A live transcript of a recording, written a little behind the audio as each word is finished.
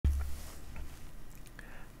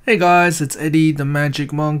Hey guys, it's Eddie the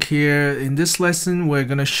Magic Monk here. In this lesson, we're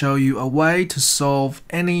going to show you a way to solve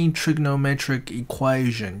any trigonometric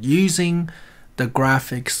equation using the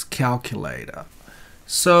graphics calculator.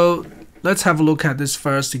 So let's have a look at this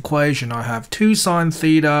first equation. I have 2 sine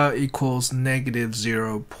theta equals negative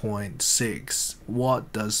 0.6.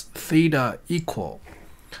 What does theta equal?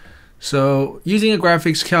 So using a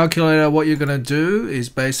graphics calculator, what you're going to do is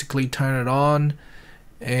basically turn it on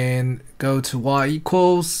and go to y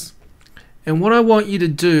equals, and what I want you to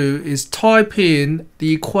do is type in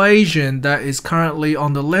the equation that is currently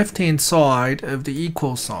on the left hand side of the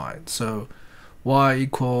equal sign. So y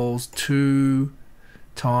equals 2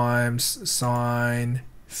 times sine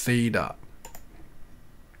theta.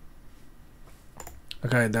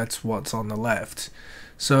 Okay, that's what's on the left.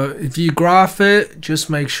 So if you graph it, just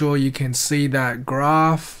make sure you can see that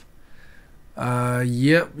graph.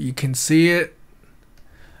 Yep, you can see it.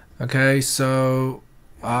 Okay, so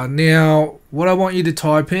now what I want you to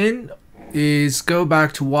type in is go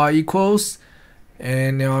back to y equals,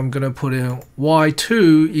 and now I'm going to put in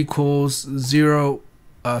y2 equals negative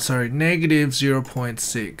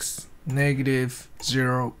 0.6. Negative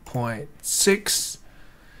 0.6.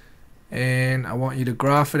 And I want you to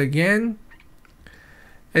graph it again.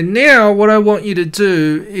 And now what I want you to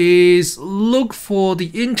do is look for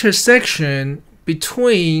the intersection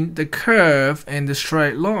between the curve and the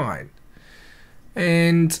straight line.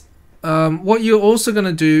 And what you're also going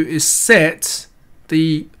to do is set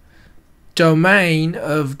the domain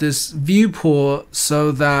of this viewport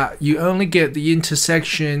so that you only get the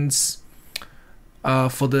intersections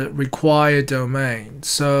for the required domain.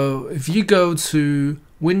 So if you go to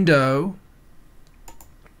window,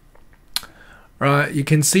 right, you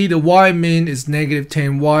can see the y min is negative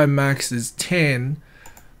 10, y max is 10.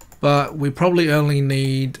 But we probably only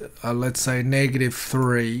need, let's say, negative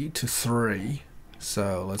 3 to 3.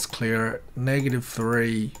 So let's clear it. Negative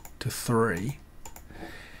 3 to 3.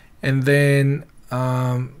 And then,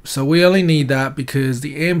 so we only need that because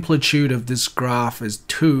the amplitude of this graph is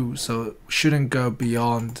 2. So it shouldn't go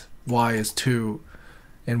beyond y is 2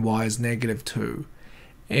 and y is negative 2.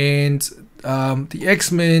 And the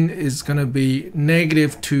x-min is going to be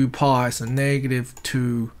negative 2 pi. So negative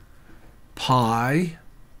 2 pi.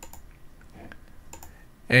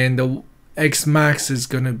 And the x max is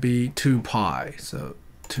going to be 2 pi. So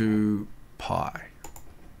 2 pi.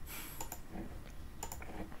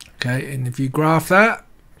 Okay, and if you graph that,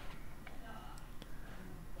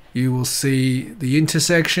 you will see the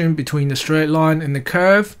intersection between the straight line and the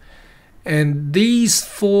curve. And these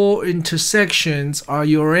 4 intersections are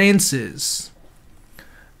your answers.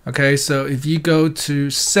 Okay, so if you go to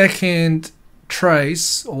second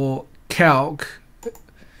trace or calc,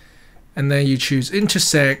 and then you choose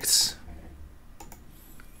intersect,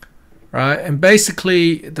 right? And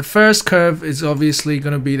basically the first curve is obviously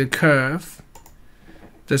going to be the curve.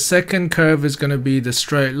 The second curve is going to be the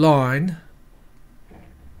straight line.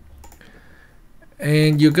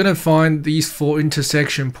 And you're going to find these 4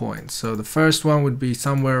 intersection points. So the first one would be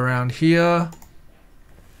somewhere around here.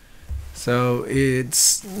 So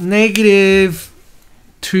it's negative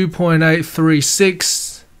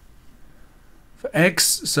 2.836 for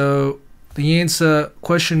x. So the answer,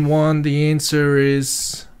 question 1, the answer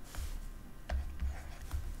is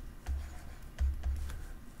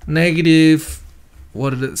negative,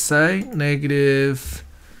 what did it say? Negative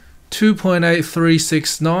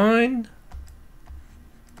 2.8369.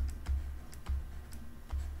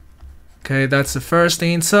 Okay, that's the first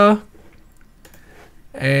answer.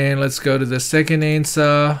 And let's go to the second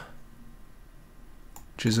answer,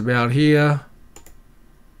 which is about here.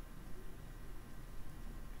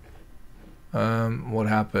 What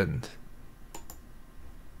happened?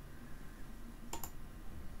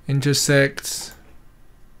 Intersect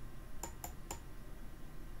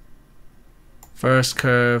first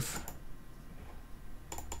curve,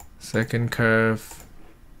 second curve,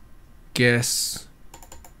 guess.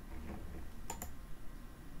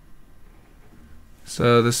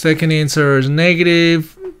 So the second answer is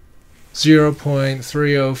negative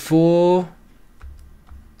 0.304.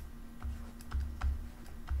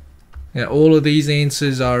 Yeah, all of these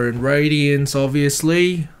answers are in radians,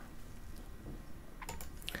 obviously.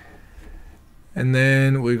 And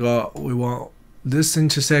then we want this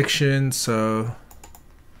intersection, so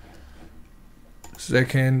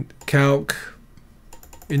second calc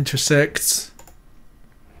intersects.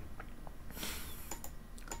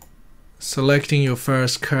 Selecting your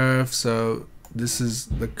first curve, so this is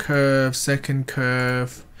the curve, second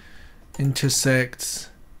curve, intersects.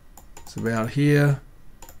 It's about here.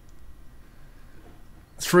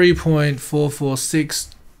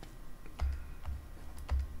 3.446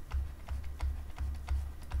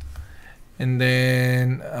 And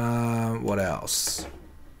then what else?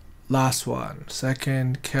 Last one,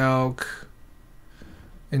 second calc,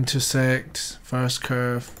 intersect, first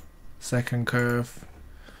curve, second curve.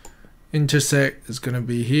 Intersect is going to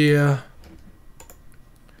be here.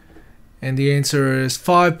 And the answer is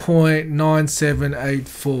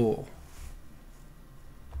 5.9784.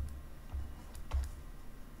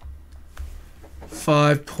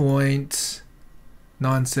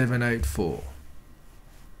 5.9784.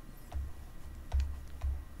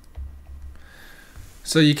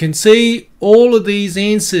 So you can see all of these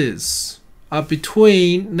answers are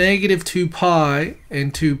between -2 pi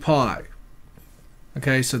and 2 pi.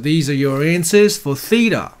 Okay, so these are your answers for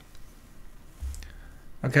theta.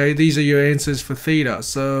 Okay, these are your answers for theta.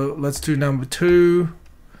 So let's do number 2.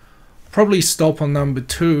 Probably stop on number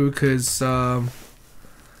 2 because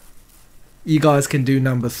you guys can do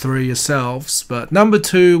number 3 yourselves. But number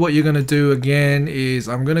 2, what you're going to do again is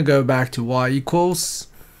I'm going to go back to y equals.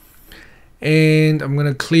 And I'm going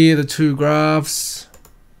to clear the 2 graphs.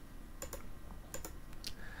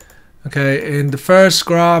 Okay, in the first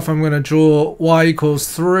graph, I'm going to draw y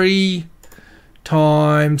equals 3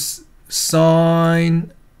 times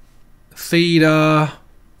sine theta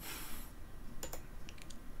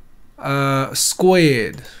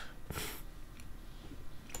squared.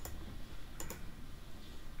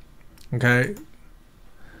 Okay,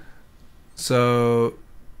 so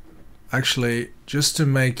actually, just to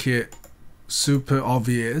make it super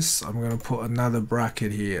obvious, I'm going to put another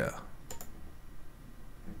bracket here.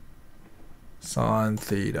 Sine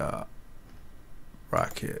theta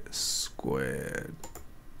bracket squared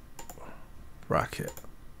bracket.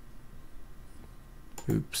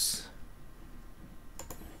 Oops.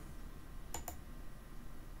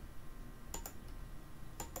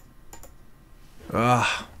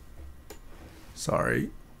 Sorry.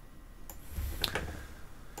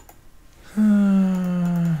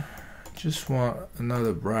 Just want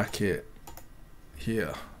another bracket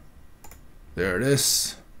here. There it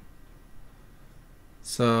is.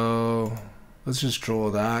 So let's just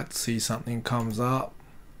draw that, see something comes up.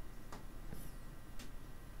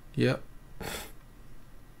 Yep.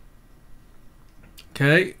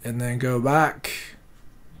 Okay, and then go back.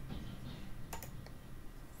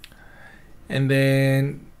 And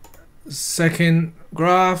then second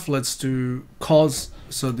graph, let's do cos.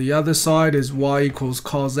 So the other side is y equals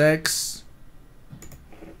cos x.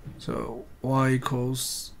 So y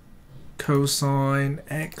equals cosine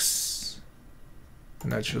x.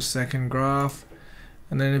 And that's your second graph.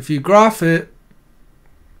 And then if you graph it,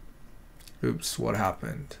 oops, what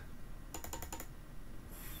happened?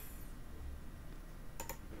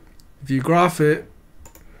 If you graph it,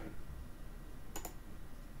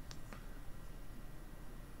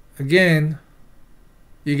 again,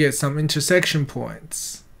 you get some intersection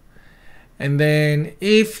points. And then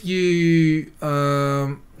if you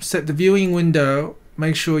set the viewing window,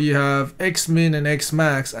 make sure you have x min and x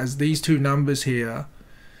max as these two numbers here.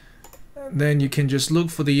 And then you can just look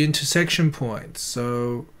for the intersection points.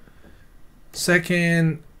 So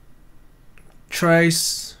second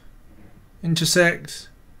trace, intersect,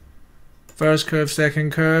 first curve,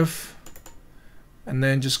 second curve, and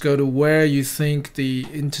then just go to where you think the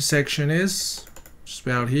intersection is, just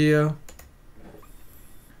about here.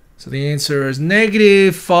 So the answer is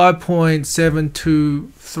negative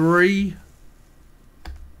 5.723.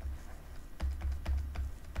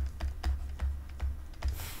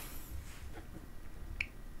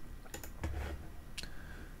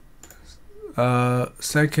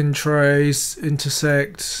 Second trace,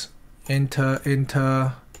 intersect, enter,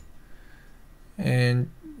 and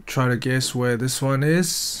try to guess where this one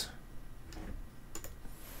is.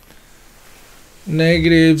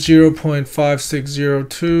 Negative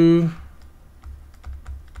 0.5602.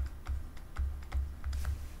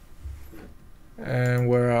 And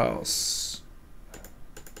where else?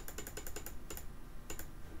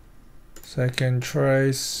 Second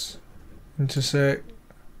trace, intersect,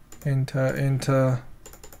 enter.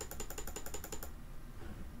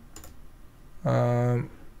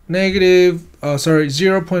 Negative, sorry,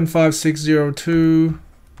 0.5602.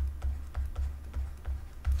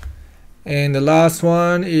 And the last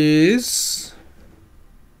one is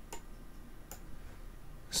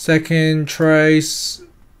second trace,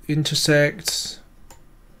 intersect,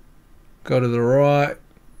 go to the right.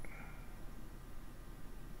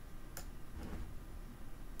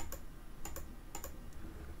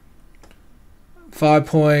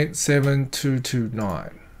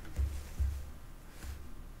 $5.7229.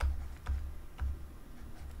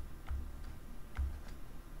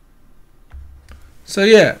 So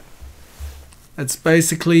yeah, that's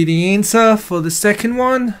basically the answer for the second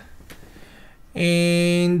one.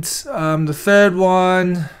 And the third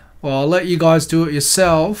one, well, I'll let you guys do it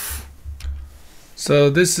yourself. So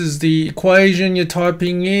this is the equation you're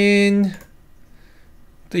typing in.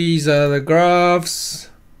 These are the graphs.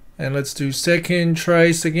 And let's do second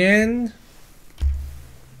trace again.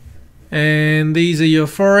 And these are your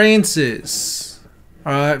 4 answers.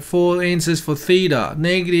 Alright, 4 answers for theta.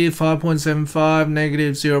 Negative 5.75,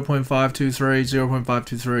 negative 0.523,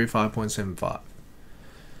 0.523, 5.75.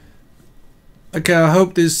 Okay, I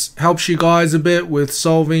hope this helps you guys a bit with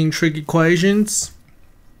solving trig equations.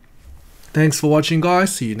 Thanks for watching,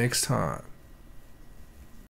 guys. See you next time.